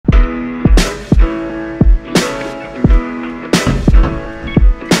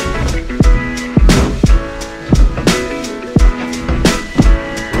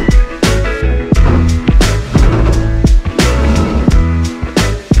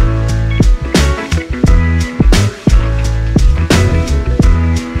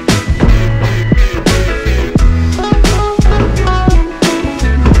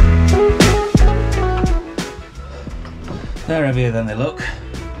heavier than they look.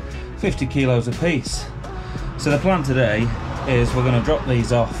 50 kilos a piece. So the plan today is we're going to drop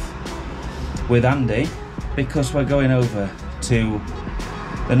these off with Andy because we're going over to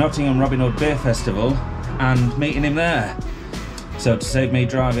the Nottingham Robin Hood Beer Festival and meeting him there. So to save me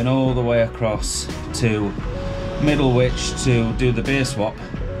driving all the way across to Middlewich to do the beer swap,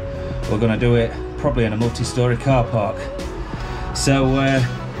 we're going to do it probably in a multi-storey car park. So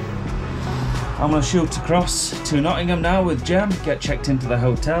I'm going to shoot across to Nottingham now with Jem, get checked into the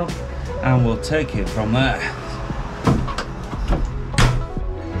hotel, and we'll take it from there.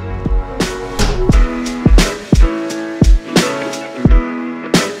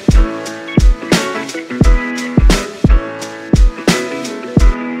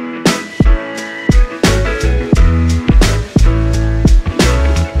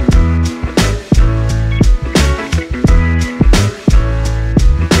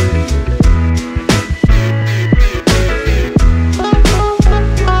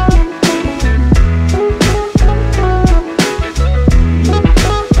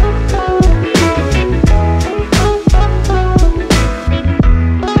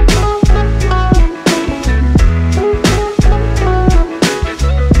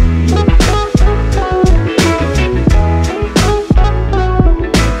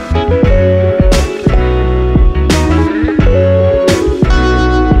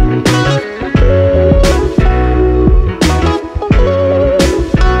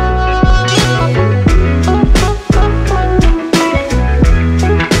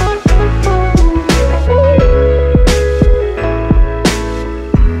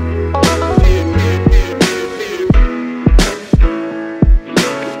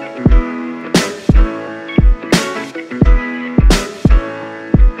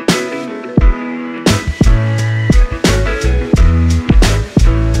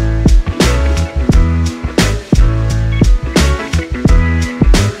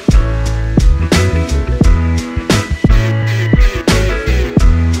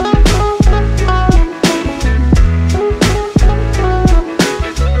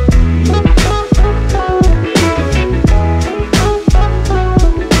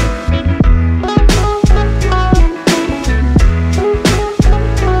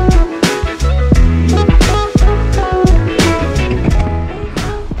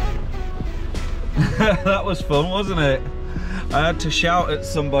 That was fun, wasn't it? I had to shout at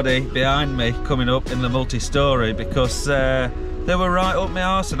somebody behind me coming up in the multi-storey because they were right up my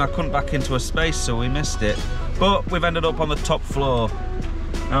arse and I couldn't back into a space, so we missed it. But we've ended up on the top floor.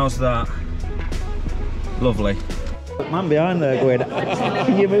 How's that? Lovely. Man behind there going,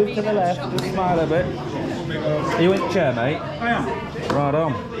 can you move to the left and smile a bit? Are you in the chair, mate? I am. Right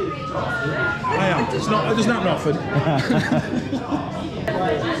on. I am. It doesn't happen often.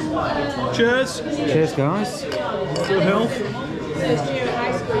 Cheers. Cheers, guys. Good health.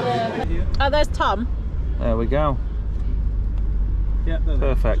 Oh, there's Tom. There we go. Yeah,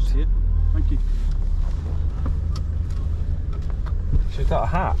 perfect. Thank you. She's got a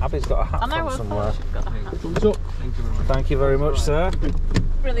hat. Abby's got a hat I know, from somewhere. she's got a hat. Thumbs up. Thank you very much, sir.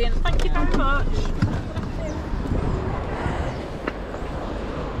 Brilliant. Thank you very much.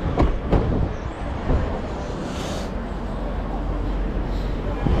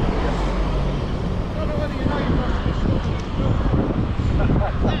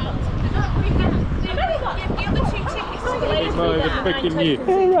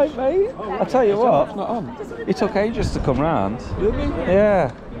 Hey, right, mate. I tell you what, not on. It took ages to come round. Really?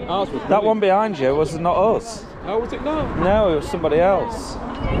 Yeah. Ours was That one behind you was not us. How was it now? No, it was somebody else.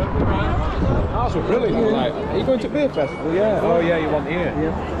 Ours were brilliant. Like, are you going to Beer Festival? Yeah. Oh yeah, you want here?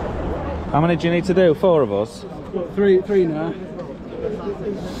 Yeah. How many do you need to do? 4 of us? Three now.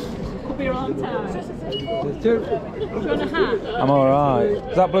 Could be wrong time. There's 2. Do you want a hat? I'm alright.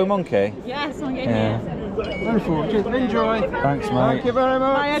 Is that Blue Monkey? Yes, I'm getting Yeah. it. Wonderful. Enjoy. Thanks, mate. Thank you very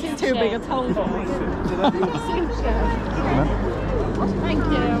much. My head's too big, I told you. Thank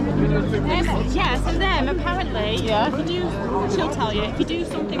you. Yeah, so them apparently, if you do, she'll tell you, if you do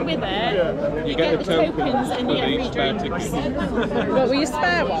something with it, you get the tokens and you get free drinks. What, were you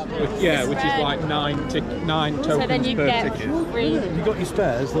spare one? Yeah, which is like 9 tokens So then you per get ticket. free. You got your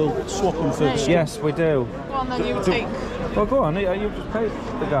spares, they'll swap them for Yes, we do. Go on then, you take. Well, go on. You just paid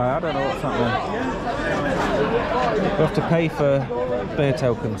the guy. I don't know what's happening. We have to pay for beer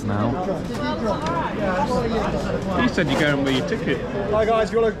tokens now. You said you're going with your ticket. Hi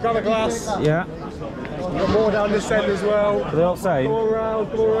guys, you want to grab a glass? Yeah. You've got more down this end as well. Are they all the same? Come on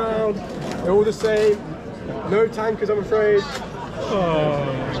round, come on round. They're all the same. No tankers, I'm afraid.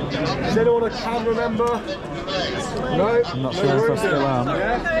 Does anyone can remember? No? I'm not sure if I still am.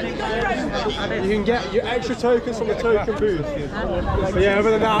 Yeah? You can get your extra tokens from the token booth. So yeah,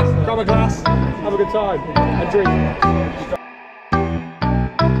 other than that, grab a glass, have a good time, and drink.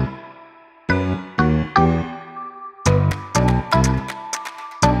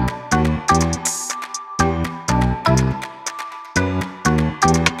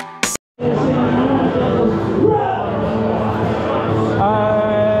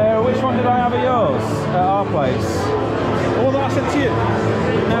 Which one did I have of yours at our place? All that I sent to you?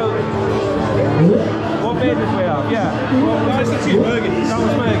 No. What beer did we have? Yeah. Well, I sent to you, Mergy. That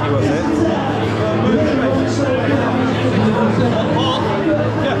was Mergy, was it?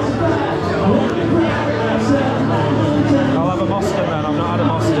 I'll have a Moston then. I've not had a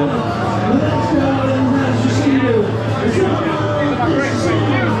Moston.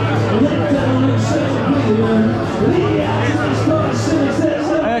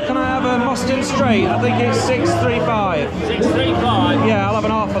 Can I have a Moston straight? I think it's 635. 635? Yeah, I'll have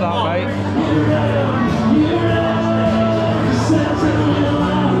an half of that, mate.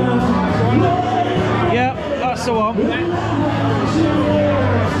 Yeah, that's the one.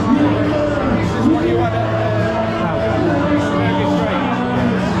 What do you want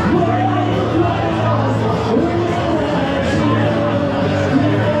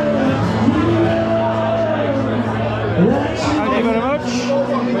Thank you very much.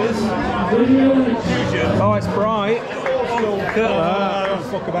 Oh, it's bright. Look at that.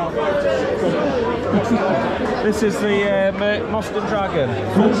 Fuck about. This is the Moston Dragon.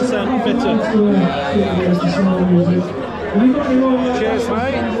 4% bitter? Cheers,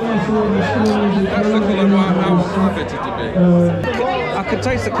 mate. That's the colour how bitter to be. I can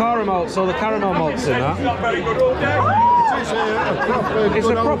taste the caramel, so the caramel malt's in that. It's a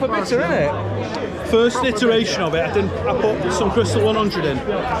proper bitter, isn't it? First iteration of it, I put some Crystal 100 in,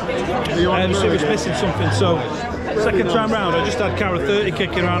 and so it was missing something. So second time round, I just had Cara 30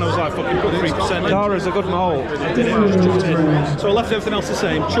 kicking around. I was like, fucking put 3% in. Cara's a good malt. I did it, I just chucked it in. So I left everything else the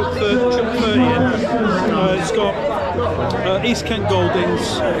same. Chucked 30 in. It's got East Kent Goldings.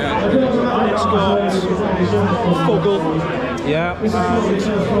 It's got Fuggle. Yeah.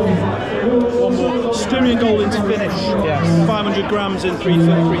 One more. Styrian Goldings finish. Yes. 500 grams in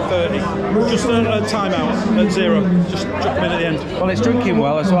 330. Just a timeout at 0. Just chuck them in at the end. Well, it's drinking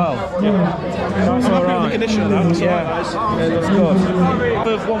well as well. Yeah. That's all The right. condition of that. That's Yeah, all right, yeah, that's good.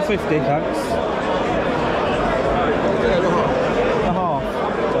 For 150, thanks. A half.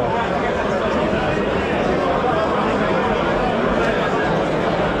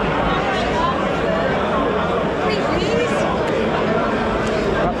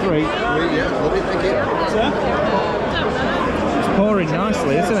 At 3. It's pouring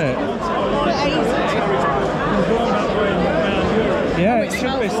nicely, isn't it? Yeah, it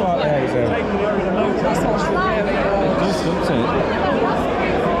should be slightly hazy. It does, doesn't it?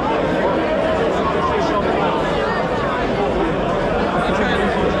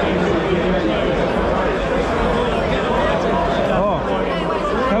 Oh,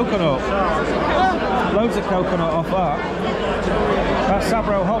 coconut. Loads of coconut off that. That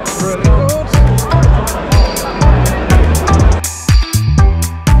Sabro hop's really good.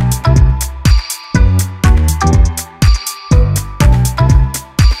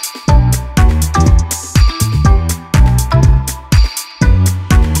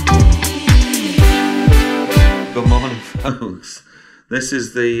 Good morning, folks. This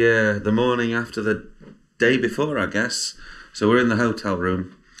is the morning after the day before, I guess. So we're in the hotel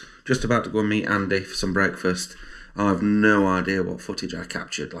room, just about to go and meet Andy for some breakfast. I have no idea what footage I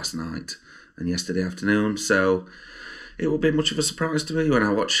captured last night and yesterday afternoon, so it will be much of a surprise to me when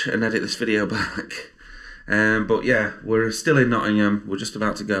I watch and edit this video back. But yeah, we're still in Nottingham. We're just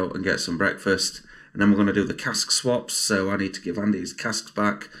about to go and get some breakfast, and then we're going to do the cask swaps. So I need to give Andy his casks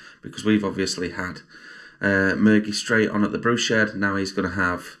back because we've obviously had Mergy straight on at the brew shed. Now he's going to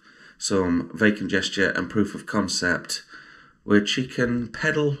have some vacant gesture and proof of concept, which he can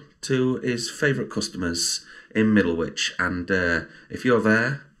peddle to his favourite customers in Middlewich. And if you're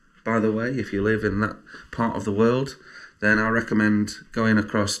there, by the way, if you live in that part of the world, then I recommend going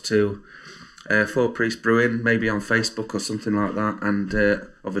across to Four Priest Brewing, maybe on Facebook or something like that, and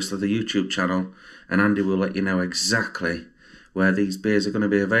obviously the YouTube channel, and Andy will let you know exactly where these beers are going to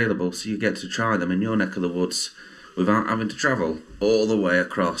be available, so you get to try them in your neck of the woods without having to travel all the way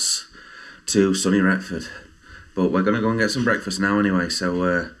across to sunny Retford. But we're going to go and get some breakfast now anyway, so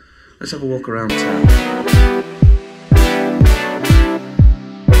let's have a walk around town.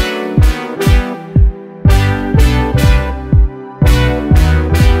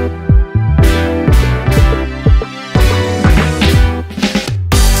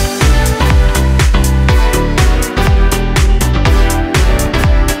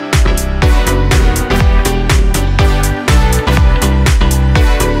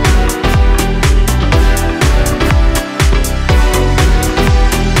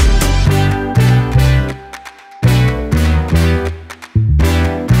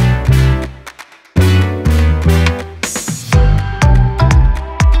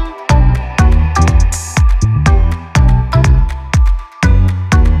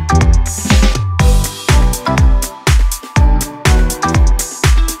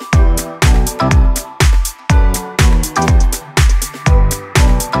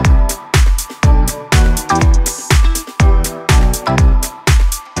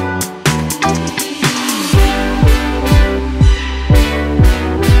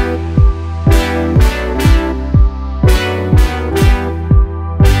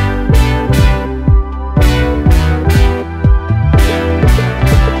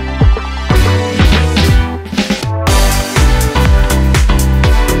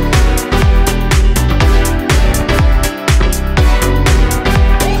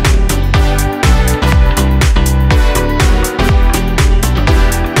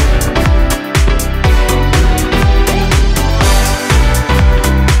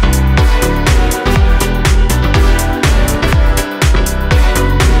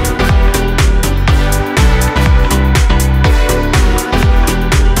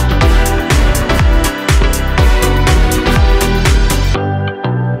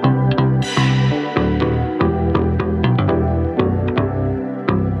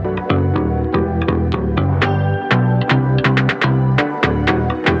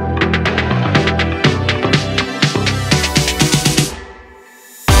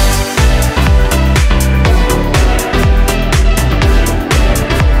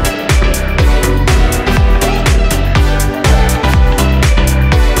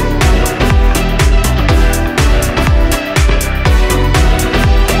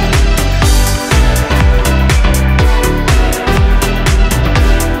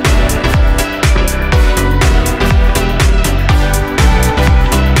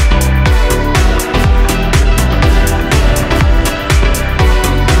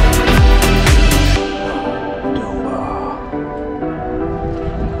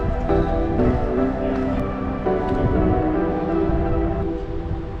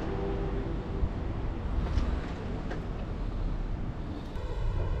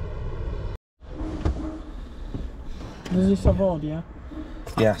 Savoy, yeah?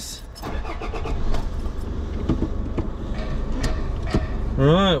 Yes.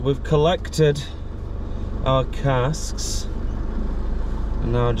 Right, we've collected our casks.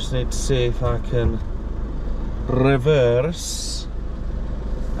 And now I just need to see if I can reverse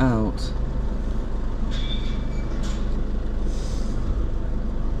out.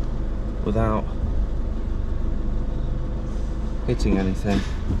 Without hitting anything.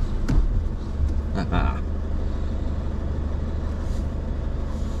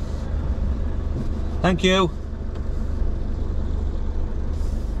 Thank you.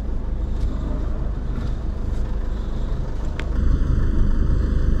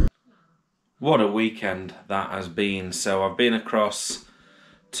 What a weekend that has been. So I've been across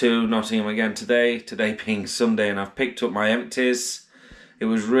to Nottingham again today being Sunday, and I've picked up my empties. It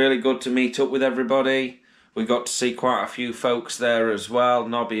was really good to meet up with everybody. We got to see quite a few folks there as well.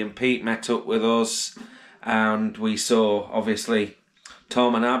 Nobby and Pete met up with us, and we saw, obviously,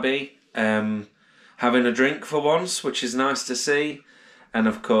 Tom and Abby having a drink for once, which is nice to see. And,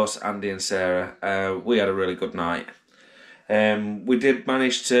 of course, Andy and Sarah. We had a really good night. We did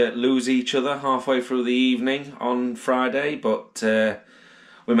manage to lose each other halfway through the evening on Friday, but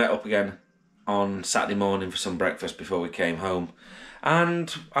we met up again on Saturday morning for some breakfast before we came home. And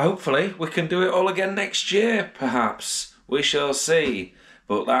hopefully we can do it all again next year, perhaps. We shall see.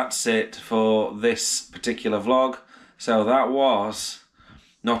 But that's it for this particular vlog. So that was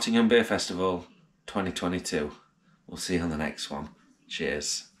Nottingham Beer Festival 2022. We'll see you on the next one.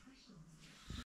 Cheers.